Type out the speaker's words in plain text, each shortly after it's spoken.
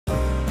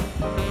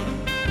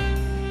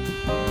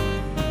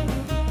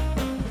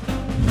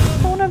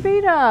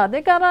Bonavita.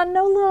 They got a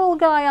new little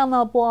guy on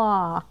the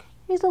block.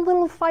 He's a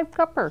little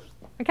 5-cupper.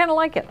 I kind of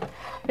like it.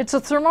 It's a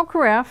thermal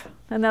carafe,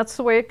 and that's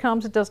the way it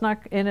comes. It does not,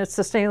 and it's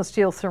the stainless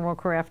steel thermal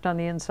carafe on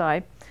the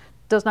inside.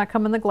 It does not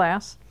come in the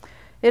glass.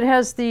 It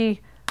has the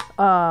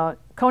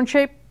cone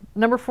shape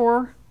number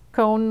 4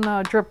 cone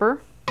dripper.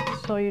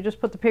 So you just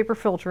put the paper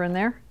filter in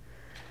there.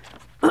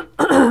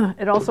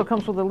 It also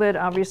comes with a lid.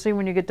 Obviously,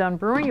 when you get done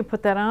brewing, you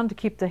put that on to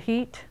keep the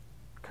heat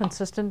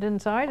consistent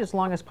inside as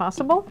long as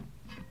possible.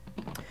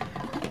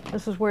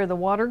 This is where the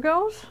water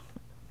goes.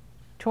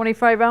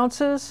 25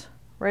 ounces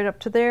right up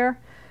to there.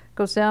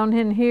 Goes down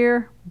in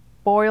here,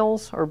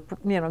 boils, or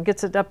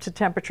gets it up to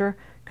temperature,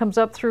 comes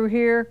up through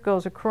here,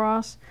 goes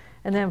across,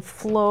 and then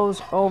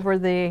flows over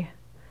the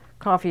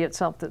coffee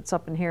itself that's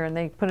up in here. And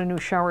they put a new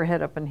shower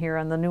head up in here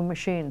on the new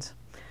machines.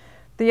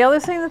 The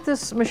other thing that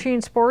this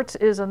machine sports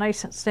is a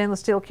nice stainless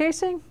steel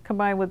casing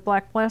combined with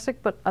black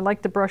plastic, but I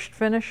like the brushed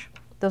finish.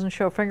 Doesn't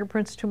show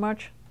fingerprints too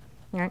much.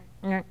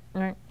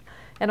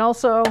 And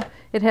also,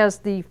 it has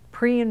the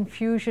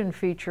pre-infusion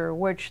feature,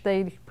 which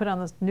they put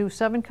on this new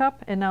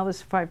 7-cup, and now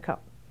this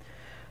 5-cup.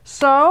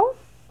 So,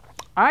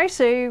 I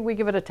say we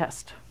give it a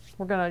test.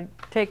 We're going to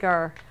take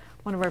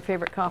one of our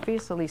favorite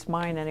coffees, at least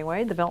mine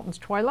anyway, the Belton's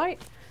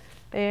Twilight,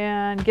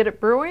 and get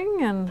it brewing,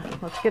 and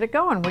let's get it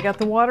going. We got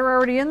the water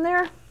already in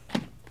there.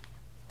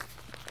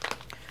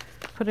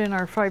 Put in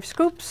our 5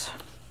 scoops.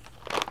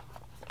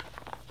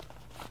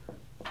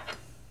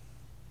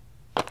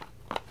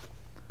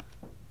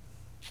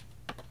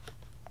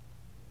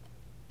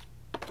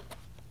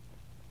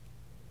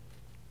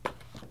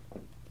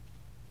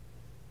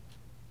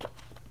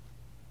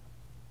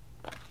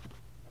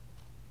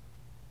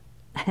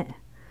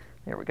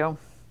 There we go.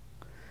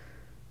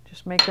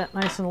 Just make that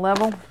nice and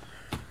level.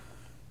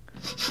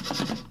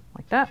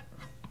 Like that.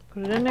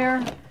 Put it in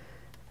there,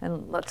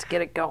 and let's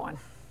get it going.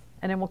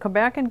 And then we'll come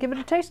back and give it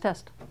a taste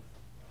test.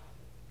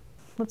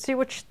 Let's see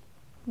what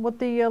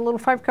the little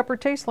 5-cupper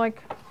tastes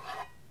like.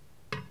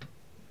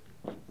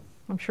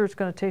 I'm sure it's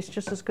going to taste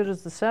just as good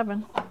as the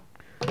 7.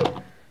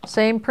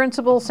 Same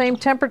principle, same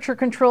temperature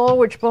control,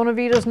 which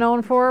Bonavita is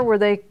known for, where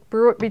they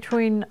brew it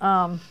between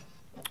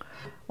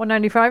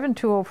 195 and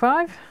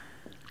 205.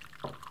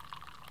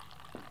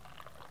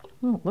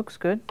 Oh, it looks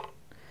good.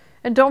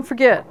 And don't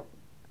forget,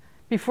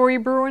 before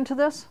you brew into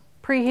this,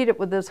 preheat it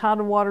with as hot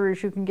of water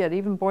as you can get,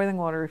 even boiling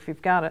water if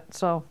you've got it.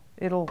 So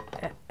it'll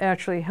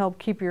actually help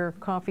keep your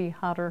coffee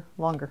hotter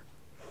longer.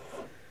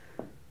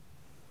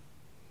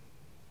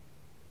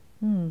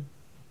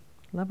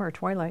 Love our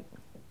Twilight.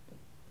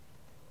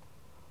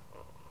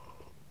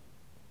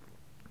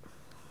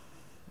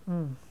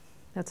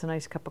 That's a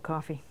nice cup of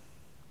coffee.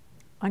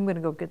 I'm going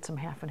to go get some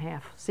half and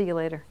half. See you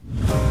later.